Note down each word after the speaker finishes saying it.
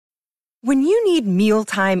When you need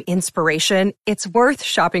mealtime inspiration, it's worth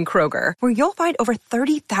shopping Kroger, where you'll find over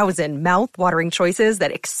 30,000 mouth-watering choices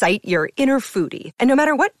that excite your inner foodie. And no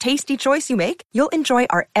matter what tasty choice you make, you'll enjoy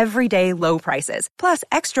our everyday low prices, plus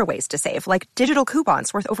extra ways to save, like digital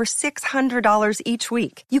coupons worth over $600 each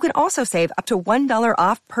week. You can also save up to $1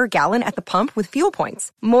 off per gallon at the pump with fuel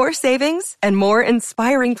points. More savings and more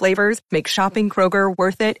inspiring flavors make shopping Kroger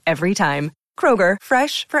worth it every time. Kroger,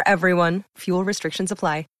 fresh for everyone. Fuel restrictions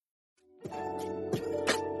apply.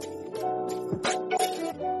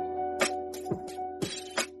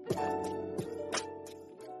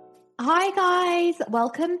 Hi guys,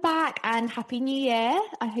 welcome back and Happy New Year.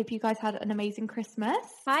 I hope you guys had an amazing Christmas.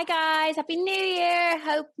 Hi guys, Happy New Year.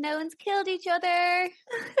 Hope no one's killed each other.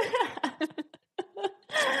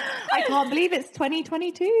 I can't believe it's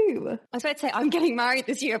 2022. I was about to say I'm getting married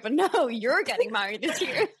this year, but no, you're getting married this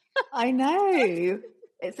year. I know.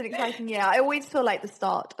 It's an exciting year. I always feel like the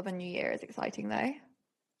start of a new year is exciting though.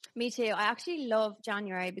 Me too. I actually love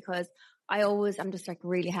January because I'm just like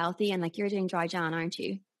really healthy, and like you're doing dry Jan, aren't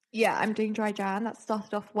you? Yeah, I'm doing dry Jan. That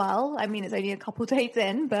started off well. I mean, it's only a couple days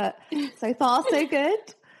in, but so far so good.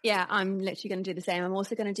 Yeah, I'm literally going to do the same. I'm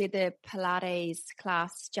also going to do the Pilates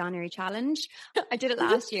class January challenge. I did it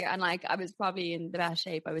last year, and like I was probably in the best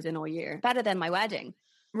shape I was in all year. Better than my wedding.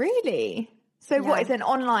 Really? So Yeah. what is in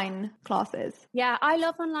online classes? Yeah, I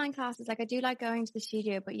love online classes. Like I do like going to the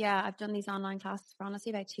studio, but yeah, I've done these online classes for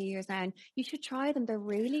honestly about 2 years now, and you should try them. They're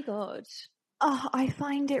really good. Oh, I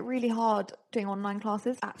find it really hard doing online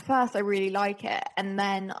classes. At first, I really like it. And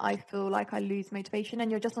then I feel like I lose motivation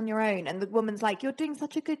and you're just on your own. And the woman's like, you're doing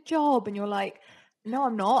such a good job. And you're like, no,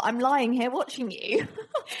 I'm not. I'm lying here watching you.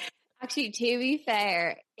 Actually, to be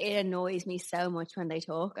fair, it annoys me so much when they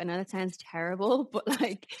talk. I know that sounds terrible, but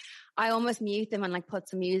like I almost mute them and like put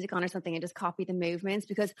some music on or something and just copy the movements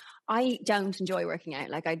because I don't enjoy working out.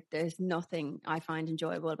 Like there's nothing I find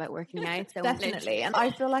enjoyable about working out. So Definitely. And I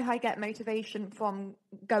feel like I get motivation from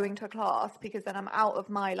going to a class because then I'm out of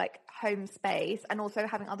my like home space and also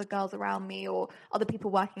having other girls around me or other people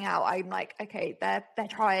working out. I'm like, okay, they're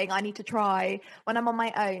trying. I need to try. When I'm on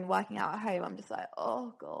my own working out at home, I'm just like,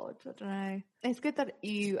 oh God, I don't know. It's good that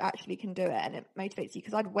you actually can do it and it motivates you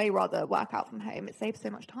because I'd way rather work out from home. It saves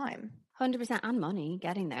so much time. 100% and money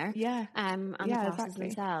getting there. Yeah. And yeah, the classes exactly.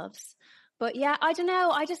 themselves. But yeah, I don't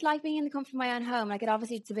know. I just like being in the comfort of my own home. Like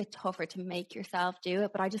it's a bit tougher to make yourself do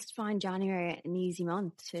it, but I just find January an easy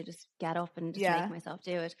month to just get up and just make myself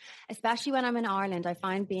do it. Especially when I'm in Ireland, I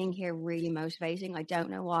find being here really motivating. I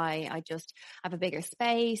don't know why. I have a bigger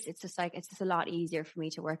space. It's just a lot easier for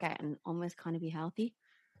me to work out and almost kind of be healthy.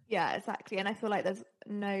 Yeah, exactly. And I feel like there's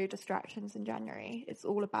no distractions in January. It's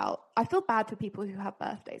all about, I feel bad for people who have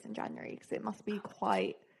birthdays in January because it must be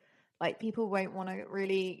quite, like people won't want to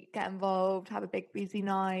really get involved, have a big busy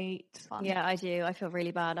night. Fun. Yeah, I do. I feel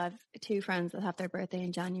really bad. I've 2 friends that have their birthday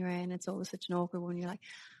in January and it's always such an awkward one. You're like,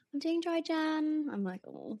 I'm doing dry Jan. I'm like,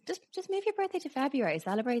 oh, just move your birthday to February.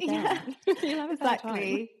 Celebrate then. Yeah, You'll have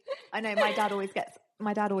exactly. I know my dad always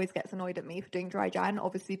gets annoyed at me for doing dry Jan.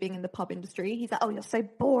 Obviously, being in the pub industry, he's like, "Oh, you're so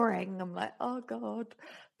boring." I'm like, "Oh God,"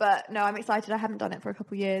 but no, I'm excited. I haven't done it for a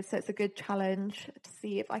couple of years, so it's a good challenge to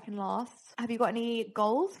see if I can last. Have you got any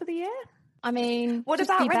goals for the year? I mean, what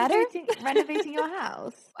about renovating your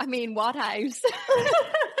house? I mean, what house?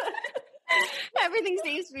 Everything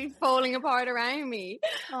seems to be falling apart around me.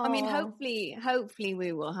 Aww. I mean, hopefully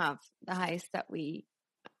we will have the house that we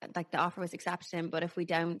like the offer was accepted in, but if we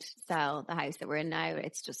don't sell the house that we're in now,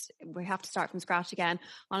 it's just we have to start from scratch again.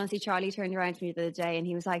 Honestly, Charlie turned around to me the other day and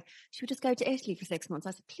he was like, should we just go to Italy for 6 months?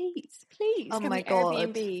 I said, please oh my God,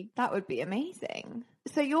 Airbnb. That would be amazing.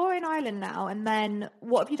 So you're in Ireland now, and then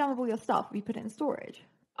what have you done with all your stuff? Have you put it in storage?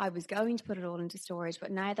 I was going to put it all into storage, but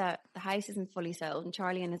now that the house isn't fully sold and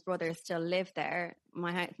Charlie and his brother still live there,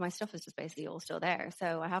 my stuff is just basically all still there.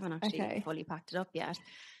 So I haven't actually fully packed it up yet.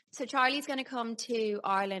 So Charlie's going to come to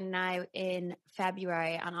Ireland now in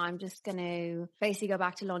February, and I'm just going to basically go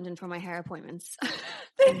back to London for my hair appointments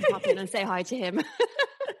and pop in and say hi to him.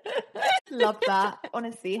 Love that.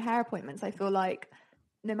 Honestly, hair appointments, I feel like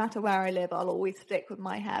no matter where I live, I'll always stick with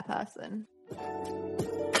my hair person.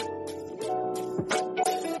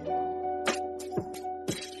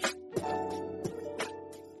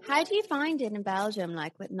 How do you find it in Belgium,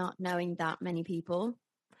 like with not knowing that many people?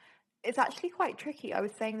 It's actually quite tricky. I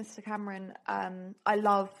was saying this to Cameron. I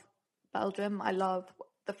love Belgium. I love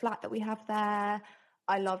the flat that we have there.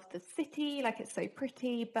 I love the city. Like, it's so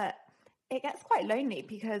pretty, but it gets quite lonely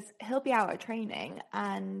because he'll be out at training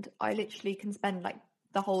and I literally can spend like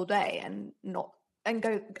the whole day I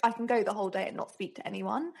can go the whole day and not speak to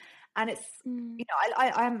anyone. And it's,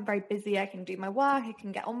 I am very busy. I can do my work, I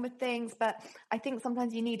can get on with things, but I think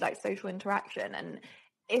sometimes you need like social interaction. And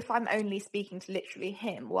if I'm only speaking to literally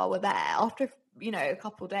him while we're there, after, a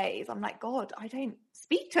couple of days, I'm like, God, I don't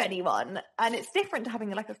speak to anyone. And it's different to having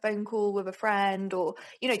like a phone call with a friend, or,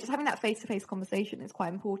 just having that face-to-face conversation is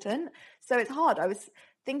quite important. So it's hard. I was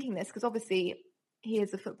thinking this because obviously he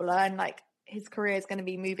is a footballer, and like his career is going to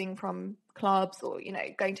be moving from clubs or,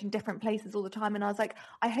 going to different places all the time. And I was like,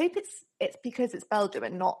 I hope it's because it's Belgium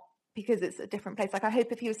and not because it's a different place. Like, I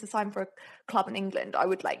hope if he was to sign for a club in England, I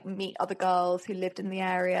would like meet other girls who lived in the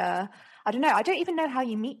area. I don't know. I don't even know how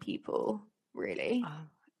you meet people, really. Oh,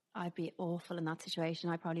 I'd be awful in that situation.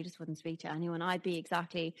 I probably just wouldn't speak to anyone. I'd be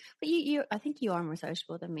exactly, but I think you are more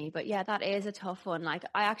sociable than me. But yeah, that is a tough one. Like,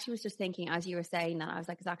 I actually was just thinking as you were saying that, I was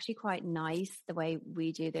like, it's actually quite nice the way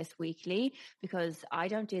we do this weekly, because I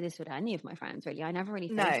don't do this with any of my friends really. I never really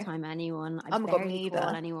FaceTime anyone. I barely call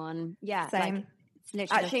anyone. Yeah, same. Like, it's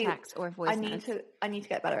literally actually, text or voice notes. I need to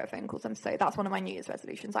get better at phone calls. That's one of my New Year's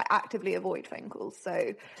resolutions. I actively avoid phone calls.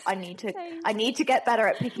 So I need to get better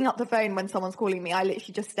at picking up the phone when someone's calling me. I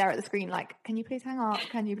literally just stare at the screen like, can you please hang up?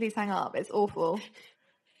 Can you please hang up? It's awful.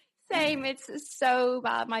 Same. It's so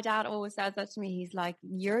bad. My dad always says that to me. He's like,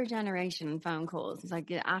 your generation phone calls is like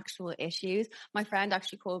the actual issues. My friend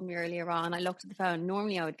actually called me earlier on. I looked at the phone.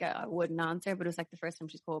 Normally I wouldn't answer, but it was like the first time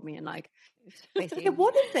she's called me, and like, basically.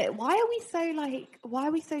 What is it? Why are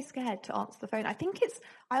we so scared to answer the phone? I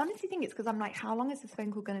honestly think it's because I'm like, how long is this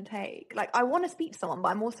phone call going to take? Like, I want to speak to someone,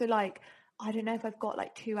 but I'm also like, I don't know if I've got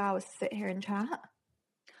like 2 hours to sit here and chat.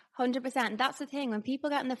 100%. That's the thing. When people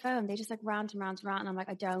get on the phone, they just like rant. And I'm like,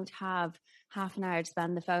 I don't have half an hour to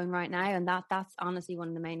spend the phone right now. And that's honestly one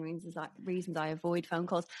of the main reasons I avoid phone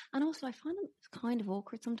calls. And also I find them kind of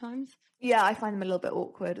awkward sometimes. Yeah, I find them a little bit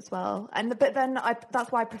awkward as well. But then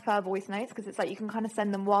that's why I prefer voice notes, because it's like you can kind of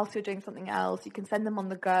send them whilst you're doing something else. You can send them on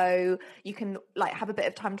the go. You can like have a bit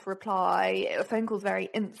of time to reply. A phone call's very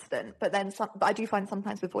instant, but I do find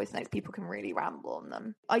sometimes with voice notes people can really ramble on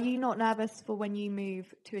them. Are you not nervous for when you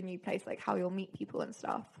move to a new place, like how you'll meet people and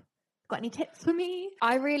stuff? Got any tips for me?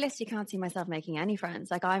 I realistically can't see myself making any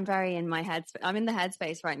friends. Like, I'm in the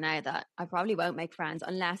headspace right now that I probably won't make friends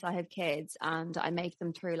unless I have kids and I make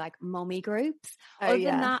them through like mummy groups. Other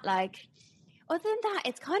than that,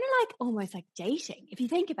 it's kind of like almost like dating. If you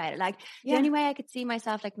think about it, like the only way I could see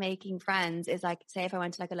myself like making friends is like, say if I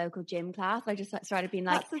went to like a local gym class, I just started being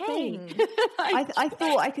like, hey. I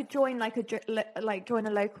thought I could join join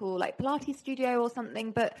a local like Pilates studio or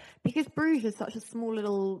something, but because Bruges is such a small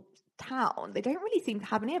little town, they don't really seem to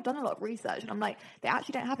have any. I've done a lot of research and I'm like, they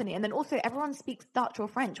actually don't have any. And then also everyone speaks Dutch or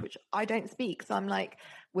French, which I don't speak, so I'm like,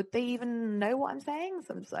 would they even know what I'm saying?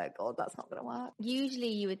 So I'm just like, God, that's not gonna work.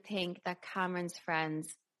 Usually you would think that Cameron's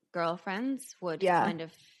girlfriends would kind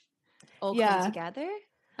of all come together.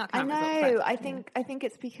 Not Cameron's, I know. I think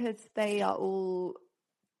it's because they are all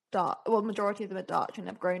Dutch. Well, majority of them are Dutch and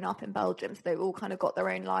have grown up in Belgium, so they've all kind of got their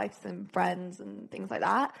own lives and friends and things like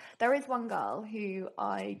that. There is one girl who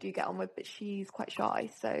I do get on with, but she's quite shy.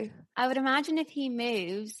 So I would imagine if he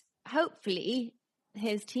moves, hopefully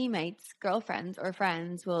his teammates, girlfriends or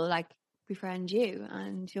friends will like befriend you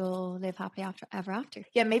and you'll live happily ever after.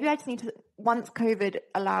 Yeah, maybe I just need to, once COVID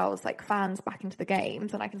allows like fans back into the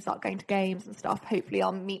games and I can start going to games and stuff, hopefully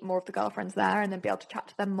I'll meet more of the girlfriends there and then be able to chat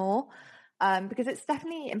to them more. Because it's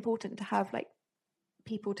definitely important to have like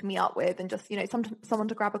people to meet up with and just, someone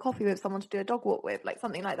to grab a coffee with, someone to do a dog walk with, like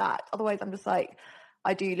something like that. Otherwise I'm just like,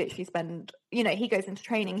 I do literally spend, he goes into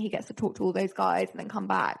training, he gets to talk to all those guys and then come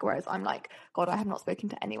back. Whereas I'm like, God, I have not spoken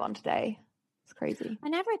to anyone today. It's crazy. I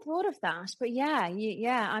never thought of that, but yeah.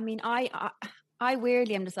 I mean, I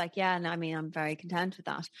weirdly am just like, I'm very content with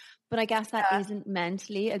that. But I guess that isn't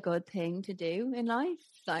mentally a good thing to do in life,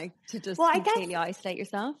 like to just completely isolate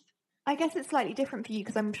yourself. I guess it's slightly different for you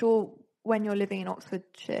because I'm sure when you're living in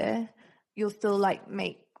Oxfordshire, you'll still like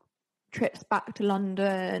make trips back to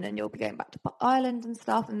London and you'll be going back to Ireland and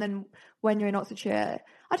stuff. And then when you're in Oxfordshire,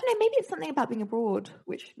 I don't know, maybe it's something about being abroad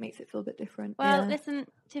which makes it feel a bit different. Well, listen,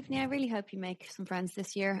 Tiffany, I really hope you make some friends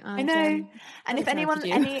this year. And, I know. And if anyone,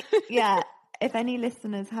 if any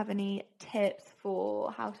listeners have any tips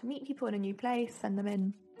for how to meet people in a new place, send them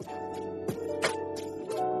in.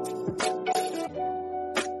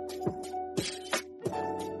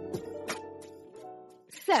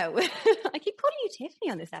 So, I keep calling you Tiffany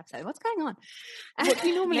on this episode. What's going on? What do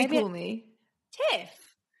you normally call me? Tiff.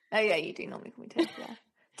 Oh, yeah, you do normally call me Tiff, yeah.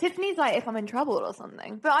 Tiffany's like if I'm in trouble or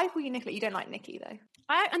something. But I call you Nicola. You don't like Nikki, though.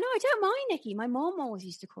 I know, I don't mind Nikki. My mom always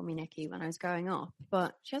used to call me Nikki when I was growing up,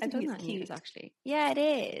 but she hasn't done that in years, actually. Yeah, it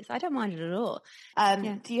is. I don't mind it at all.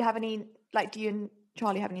 Do you have any, like, do you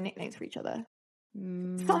Charlie have any nicknames for each other?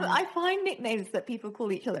 I find nicknames that people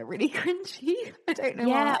call each other really cringy. I don't know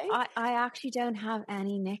why. Yeah, I actually don't have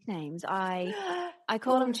any nicknames. I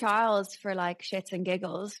call him Charles for like shits and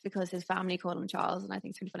giggles because his family call him Charles, and I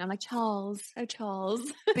think it's really funny. I'm like, Charles, oh Charles.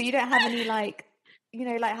 But you don't have any like, you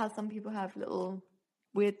know, like how some people have little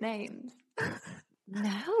weird names.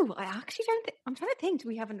 No, I actually don't. I'm trying to think. Do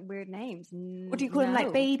we have any weird names? What do you call him?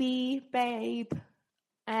 Like baby, babe?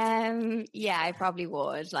 Yeah, I probably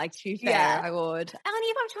would. Like, to be fair, I would. Only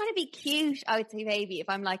if I'm trying to be cute, I would say baby. If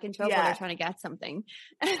I'm like in trouble or trying to get something,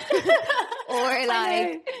 or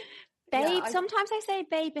like babe. Sometimes I say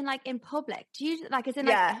babe in public. Do you like? As in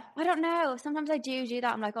like, I don't know. Sometimes I do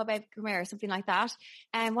that. I'm like, oh babe, come here, or something like that.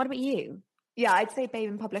 And what about you? Yeah, I'd say babe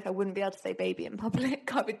in public. I wouldn't be able to say baby in public.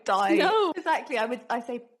 I would die. No, exactly. I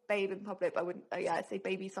say babe in public, but I wouldn't. Yeah, I say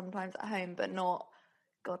baby sometimes at home, but not.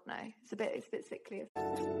 God no, it's a bit sickly.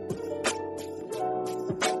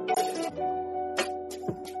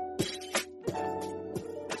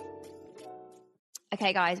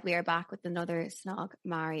 Okay, guys, we are back with another Snog,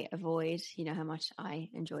 Marry, Avoid. You know how much I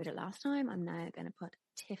enjoyed it last time. I'm now going to put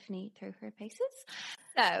Tiffany through her paces.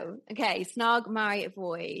 So, okay, Snog, Marry,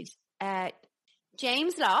 Avoid.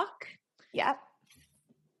 James Locke. Yeah.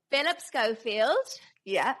 Philip Schofield.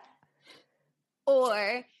 Yeah.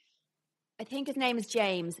 Or I think his name is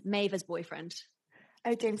James, Maeva's boyfriend.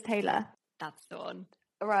 Oh, James Taylor. That's the one.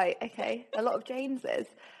 Right, okay. A lot of Jameses.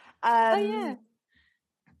 Oh, yeah.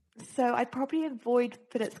 So I'd probably avoid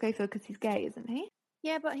Philip Schofield because he's gay, isn't he?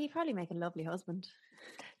 Yeah, but he'd probably make a lovely husband.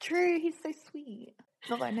 True, he's so sweet.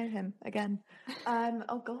 Not that I know him, again.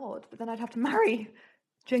 Oh, God. But then I'd have to marry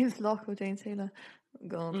James Locke or James Taylor. Oh,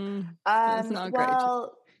 God. That's not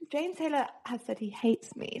well, James Taylor has said he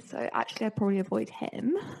hates me, so actually I'd probably avoid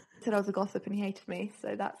him. He said I was a gossip and he hated me,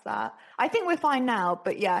 so that's that. I think we're fine now,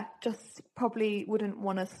 but yeah, just probably wouldn't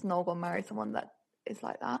want to snog or marry someone that is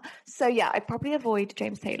like that. So yeah, I'd probably avoid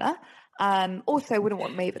James Taylor. Also wouldn't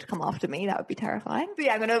want Maeva to come after me. That would be terrifying. So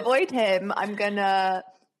yeah, I'm going to avoid him. I'm going to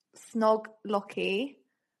snog Lockie.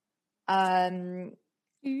 I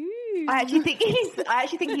actually think he's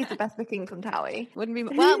the best looking from Towie. Wouldn't be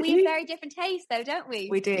well. We have very different tastes, though, don't we?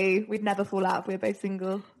 We do. We'd never fall out if we're both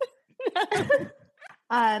single.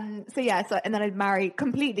 So yeah. So and then I'd marry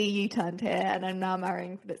completely. U-turned here, and I'm now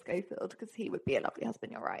marrying Philip Schofield because he would be a lovely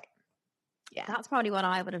husband. You're right. Yeah, that's probably what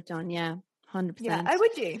I would have done. Yeah, 100%. Yeah. Oh,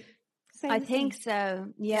 would you? I think so.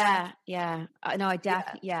 Yeah. No, I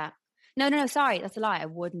definitely. Yeah. No. Sorry, that's a lie. I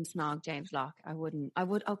wouldn't snog James Locke. I wouldn't.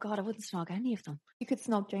 Oh God, I wouldn't snog any of them. You could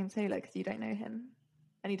snog James Taylor because you don't know him,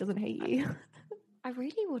 and he doesn't hate you. I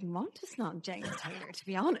really wouldn't want to snog James Taylor, to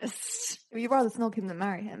be honest. You'd rather snog him than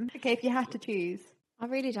marry him. Okay, if you had to choose. I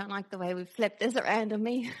really don't like the way we've flipped this around on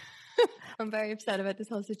me. I'm very upset about this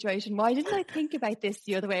whole situation. Why didn't I think about this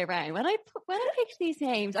the other way around? When I picked these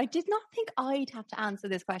names, I did not think I'd have to answer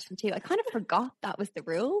this question too. I kind of forgot that was the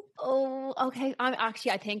rule. Oh, okay.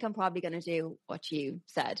 I think I'm probably going to do what you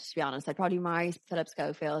said, to be honest. I'd probably marry Philip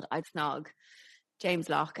Schofield. I'd snog James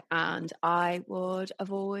Locke, and I would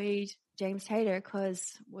avoid James Taylor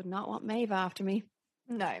because would not want Maeva after me.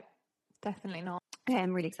 No, definitely not.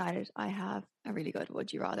 I'm really excited. I have a really good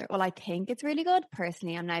Would You Rather. Well, I think it's really good.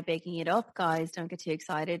 Personally, I'm now baking it up, guys. Don't get too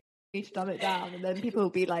excited. You should dumb it down and then people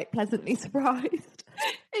will be like pleasantly surprised.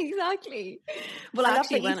 Exactly. Well, I love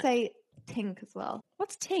that you say tink as well.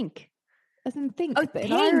 What's tink? As in think, oh, but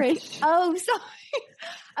in Irish. Oh, sorry.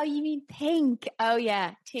 Oh, you mean think. Oh,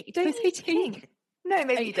 yeah. Tink. Don't say tink. No,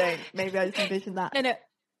 maybe you don't. Maybe I just envision that. No.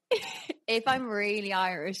 If I'm really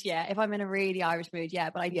Irish, yeah. If I'm in a really Irish mood, yeah.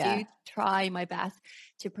 But I do try my best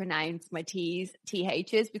to pronounce my T's,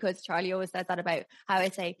 THs, because Charlie always says that about how I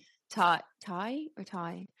say tie or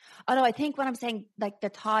tie. Oh no, I think when I'm saying like the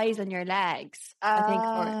ties on your legs,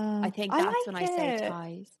 I think that's like when I say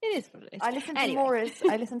ties. It is what it is. I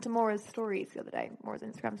listened to Maura's stories the other day, Maura's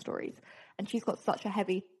Instagram stories, and she's got such a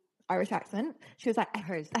heavy Irish accent. She was like, I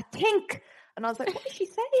think. And I was like, what is she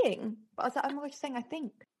saying? But I was like, oh my God, she's saying I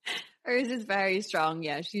think. Hers is very strong.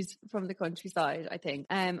 Yeah, she's from the countryside, I think.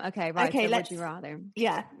 Okay, right. Okay, so would you rather?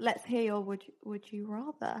 Yeah, let's hear your would you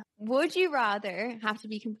rather. Would you rather have to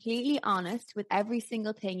be completely honest with every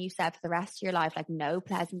single thing you said for the rest of your life? Like no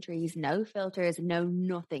pleasantries, no filters, no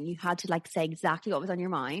nothing. You had to like say exactly what was on your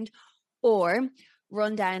mind, or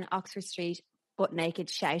run down Oxford Street butt naked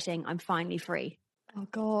shouting, I'm finally free. Oh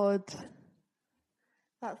God.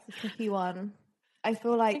 That's a tricky one. I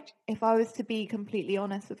feel like if I was to be completely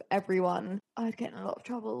honest with everyone, I'd get in a lot of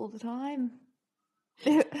trouble all the time.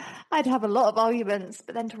 I'd have a lot of arguments,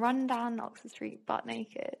 but then to run down Oxford Street butt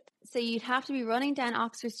naked. So you'd have to be running down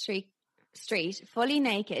Oxford Street street, fully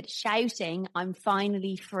naked, shouting, "I'm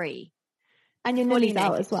finally free." And your nully's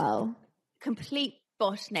out as well. Complete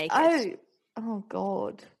butt naked. Oh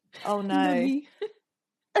God. Oh no.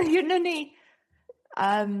 Your nunny.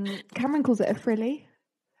 Cameron calls it a frilly.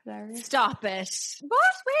 Hilarious. Stop it.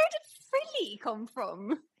 What? Where did frilly come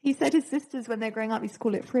from? He said his sisters, when they're growing up, used to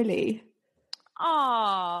call it frilly.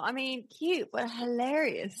 Oh, I mean, cute, but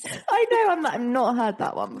hilarious. I know, I've not heard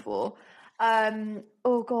that one before.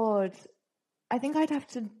 Oh God. I think I'd have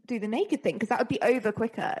to do the naked thing because that would be over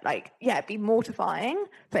quicker. Like, yeah, it'd be mortifying.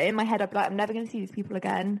 But in my head, I'd be like, I'm never going to see these people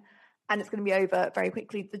again. And it's going to be over very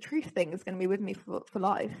quickly. The truth thing is going to be with me for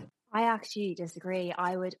life. I actually disagree.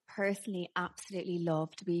 I would personally absolutely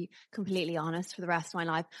love to be completely honest for the rest of my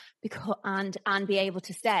life and be able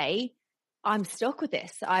to say, I'm stuck with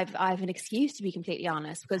this. I've an excuse to be completely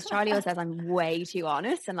honest because Charlie says I'm way too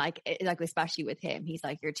honest. And like especially with him, he's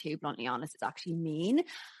like, you're too bluntly honest. It's actually mean.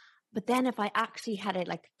 But then if I actually had a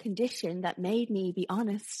like condition that made me be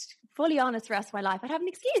honest, fully honest the rest of my life, I'd have an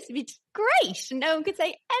excuse. It'd be great. No one could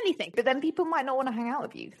say anything. But then people might not want to hang out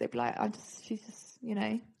with you because they'd be like, she's just,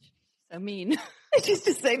 so mean. She's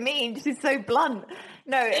just so mean. She's so blunt.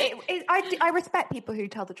 No, I respect people who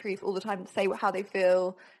tell the truth all the time, say how they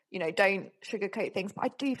feel, don't sugarcoat things. But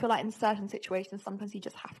I do feel like in certain situations, sometimes you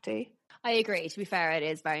just have to. I agree. To be fair, it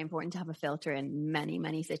is very important to have a filter in many,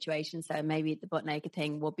 many situations. So maybe the butt naked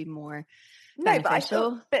thing will be more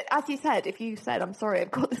beneficial. But as you said, if you said, I'm sorry,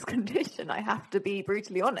 I've got this condition, I have to be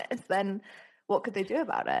brutally honest, then what could they do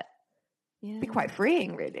about it? Yeah. It'd be quite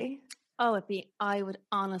freeing, really. Oh, I would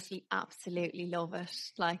honestly absolutely love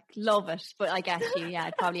it. Like, love it. But I get you. Yeah,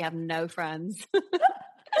 I'd probably have no friends.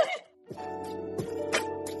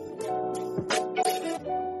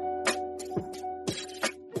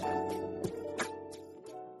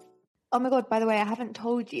 Oh my God, by the way, I haven't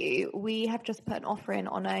told you, we have just put an offer in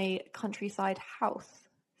on a countryside house.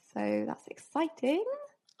 So that's exciting.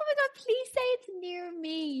 Oh my God, please say it's near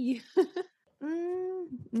me.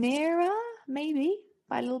 Nearer, maybe,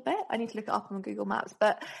 by a little bit. I need to look it up on Google Maps,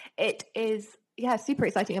 but it is, super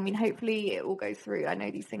exciting. I mean, hopefully it all goes through. I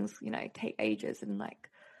know these things, take ages and like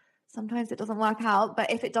sometimes it doesn't work out,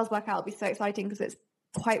 but if it does work out, it'll be so exciting because it's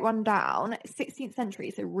quite run down. 16th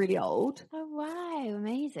century, so really old. Oh wow,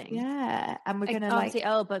 amazing. Yeah, and we're gonna obviously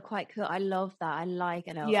old but quite cool. I love that. I like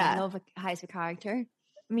it. I love a house of character.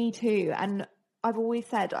 Me too. And I've always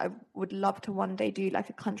said I would love to one day do like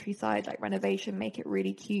a countryside like renovation, make it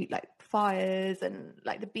really cute, like fires and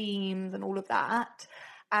like the beams and all of that.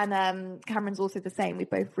 And Cameron's also the same. We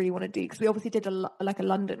both really want to do, because we obviously did a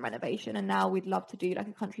London renovation, and now we'd love to do like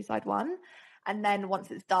a countryside one. And then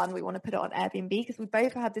once it's done, we want to put it on Airbnb, because we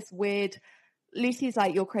both had this weird, Lucy's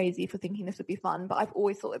like, you're crazy for thinking this would be fun, but I've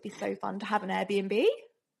always thought it'd be so fun to have an Airbnb.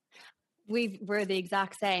 We're the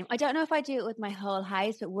exact same. I don't know if I do it with my whole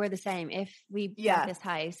house, but we're the same. If we get this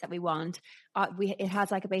house that we want, it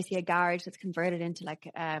has like basically a garage that's converted into like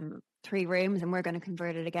 3 rooms, and we're going to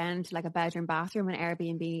convert it again to like a bedroom, bathroom, and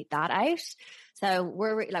Airbnb that out. So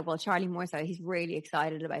we're like, well, Charlie more so, he's really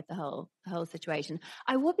excited about the whole situation.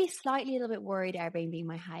 I would be slightly a little bit worried Airbnb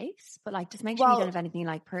my house, but like just make sure you don't have anything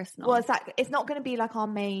like personal. Well, exactly. It's not going to be like our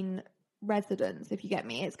main residence, if you get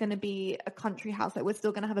me. It's going to be a country house. Like, we're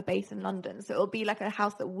still going to have a base in London, so it'll be like a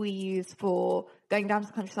house that we use for going down to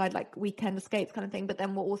the countryside, like weekend escapes kind of thing, but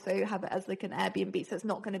then we'll also have it as like an Airbnb, so it's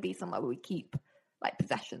not going to be somewhere where we keep like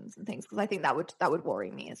possessions and things, because I think that would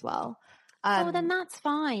worry me as well. Then that's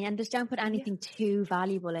fine, and just don't put anything too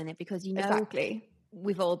valuable in it, because exactly,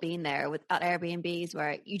 we've all been there at Airbnbs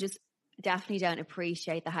where you just definitely don't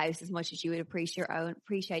appreciate the house as much as you would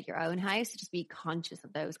appreciate your own house. So just be conscious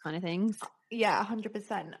of those kind of things. Yeah,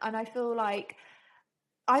 100%. And I feel like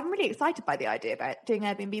I'm really excited by the idea about doing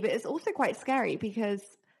Airbnb, but it's also quite scary because,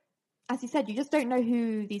 as you said, you just don't know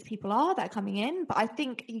who these people are that are coming in. But I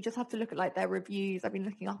think you just have to look at like their reviews. I've been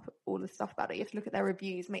looking up all the stuff about it. You have to look at their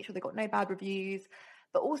reviews, make sure they've got no bad reviews.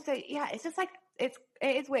 But also, it's just like, it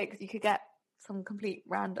is weird because you could get some complete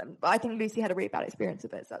random, but I think Lucy had a really bad experience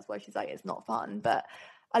with it, so that's why she's like, it's not fun. But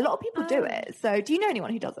a lot of people do it. So do you know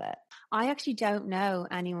anyone who does it? I actually don't know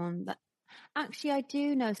anyone that actually, I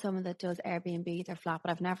do know someone that does Airbnb their flat,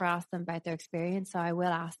 but I've never asked them about their experience, so I will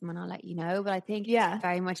ask them and I'll let you know. But I think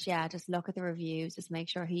very much just look at the reviews, just make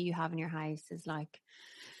sure who you have in your house is like,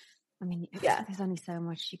 I mean, there's only so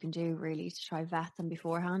much you can do really to try vet them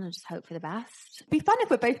beforehand and just hope for the best. It'd be fun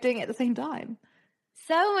if we're both doing it at the same time.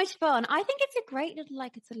 So much fun. I think it's a great little,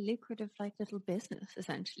 like, it's a lucrative, like, little business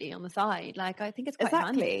essentially on the side. Like, I think it's quite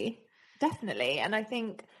handy. Definitely. And I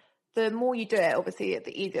think the more you do it, obviously,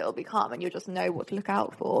 the easier it'll become, and you'll just know what to look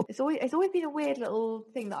out for. It's always been a weird little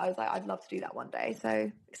thing that I was like, I'd love to do that one day.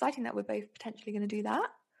 So exciting that we're both potentially going to do that.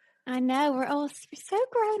 I know, we're so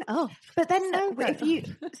grown up. But then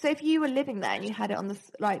if you were living there and you had it on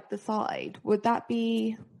the side, would that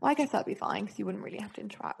be? Well, I guess that'd be fine because you wouldn't really have to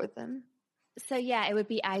interact with them. So yeah, it would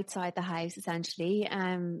be outside the house essentially.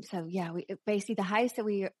 So yeah, basically the house that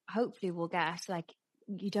we hopefully will get, like,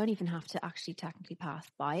 you don't even have to actually technically pass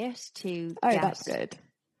by it to. Oh, that's good.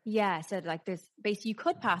 Yeah, so like there's basically you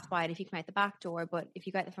could pass by it if you come out the back door, but if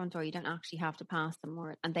you go out the front door, you don't actually have to pass them,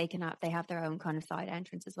 and they have their own kind of side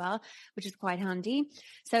entrance as well, which is quite handy.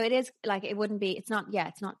 So it is like it's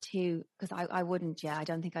not too, because I wouldn't, I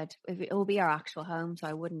don't think it will be our actual home, so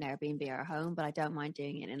I wouldn't Airbnb our home, but I don't mind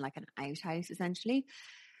doing it in like an outhouse essentially.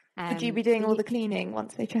 Would you be doing all the cleaning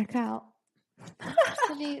once they check out?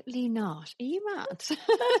 Absolutely not. Are you mad?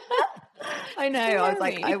 I know. I was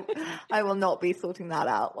like, I will not be sorting that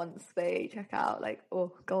out once they check out. Like,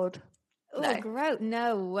 oh God. Oh, gross.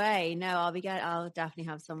 No way. No, I'll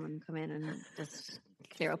definitely have someone come in and just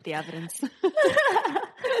clear up the evidence.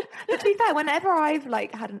 But to be fair, whenever I've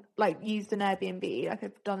used an Airbnb, like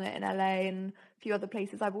I've done it in LA and a few other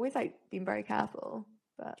places, I've always been very careful.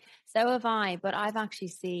 But so have I. But I've actually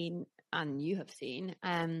seen, and you have seen,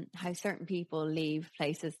 how certain people leave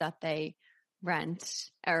places that they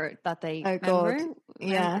rent or that they we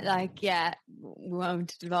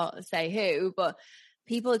won't say who, but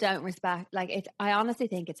people don't respect, like, it. I honestly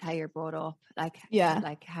think it's how you're brought up, like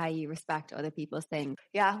how you respect other people's things.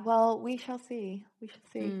 Yeah, well, we shall see.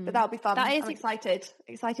 But that'll be fun. I'm excited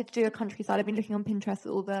to do a countryside. I've been looking on Pinterest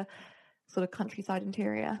at all the sort of countryside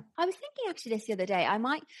interior. I was thinking actually this the other day, I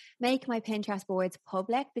might make my Pinterest boards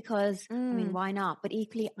public because I mean, why not? But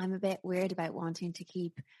equally, I'm a bit weird about wanting to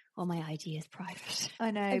keep all my ideas private.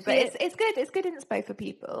 I know, but it's good. It's good inspo for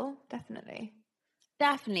people, definitely.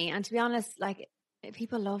 And to be honest, like,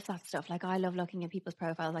 people love that stuff. Like, I love looking at people's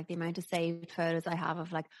profiles, like the amount of saved photos I have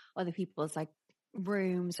of like other people's like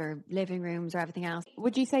rooms or living rooms or everything else.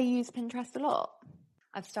 Would you say you use Pinterest a lot?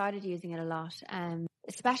 I've started using it a lot,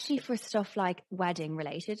 especially for stuff like wedding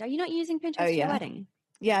related. Are you not using Pinterest for your wedding?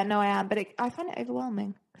 Yeah, no, I am, but I find it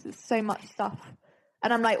overwhelming because it's so much stuff.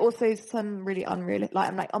 And I'm like, also some really unreal, like,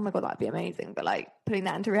 I'm like, oh my God, that'd be amazing. But like putting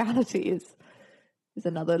that into reality is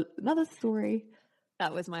another story.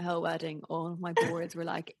 That was my whole wedding. All my boards were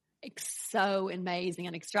like so amazing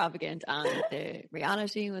and extravagant, and the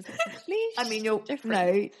reality was complete. I mean, your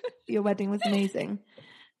wedding was amazing.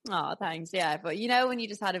 Oh, thanks. Yeah. But you know, when you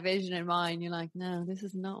just had a vision in mind, you're like, no, this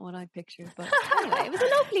is not what I pictured. But anyway, it was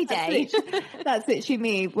a lovely day. That's literally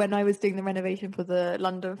me. When I was doing the renovation for the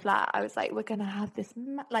London flat, I was like, we're going to have this,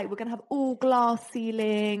 like, we're going to have all glass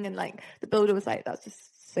ceiling. And like, the builder was like, that's just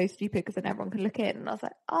so stupid because then everyone can look in. And I was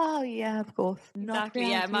like, oh yeah, of course. Exactly.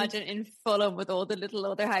 Yeah. Imagine in Fulham with all the little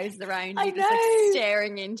other houses around you, just like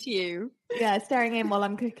staring into you. Yeah, staring in while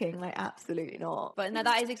I'm cooking. Like, absolutely not. But no,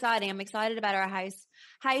 that is exciting. I'm excited about our house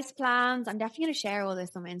plans. I'm definitely going to share all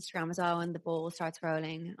this on Instagram as well when the ball starts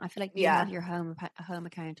rolling. I feel like you have your home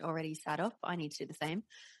account already set up. I need to do the same.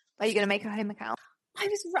 Are you going to make a home account?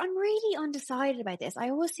 I'm really undecided about this.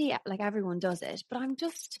 I always see like everyone does it, but I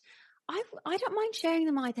don't mind sharing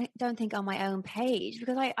them. I don't think on my own page,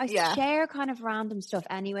 because I share kind of random stuff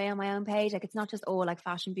anyway on my own page. Like, it's not just all like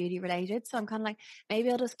fashion beauty related. So I'm kind of like, maybe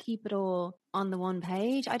I'll just keep it all on the one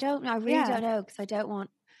page. I don't know. I really don't know, because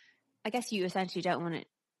I guess you essentially don't want to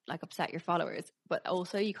like upset your followers, but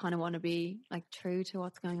also you kind of want to be like true to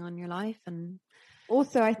what's going on in your life. And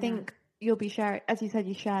also I think you'll be sharing, as you said,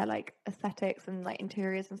 you share like aesthetics and like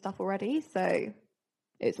interiors and stuff already. So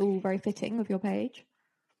it's all very fitting with your page.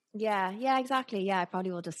 Yeah, exactly. Yeah, I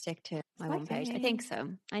probably will just stick to my one page. I think so.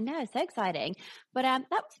 I know, it's so exciting. But that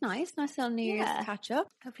was nice little New Year's catch up.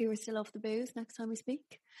 Hopefully we're still off the booze next time we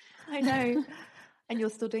speak. I know. And you're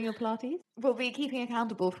still doing your Pilates? We'll be keeping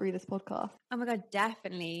accountable through this podcast. Oh my God,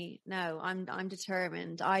 definitely. No, I'm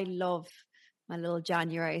determined. I love my little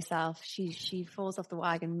January self. She falls off the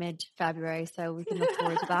wagon mid-February, so we can look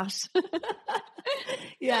forward to that.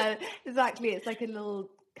 Yeah, exactly. It's like a little,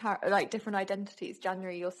 like, different identities.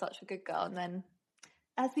 January, you're such a good girl, and then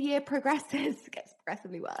as the year progresses, it gets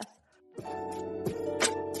progressively worse.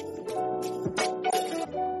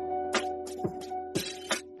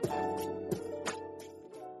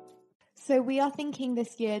 So we are thinking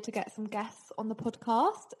this year to get some guests on the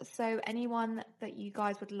podcast. So anyone that you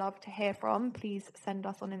guys would love to hear from, please send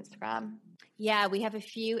us on Instagram. Yeah, we have a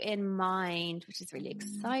few in mind, which is really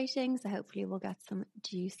exciting. So hopefully we'll get some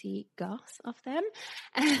juicy goss off them.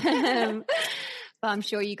 But I'm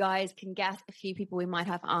sure you guys can guess a few people we might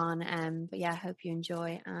have on. But yeah, hope you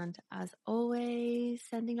enjoy. And as always,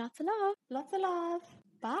 sending lots of love. Lots of love.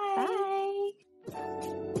 Bye.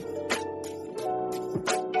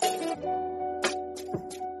 Bye.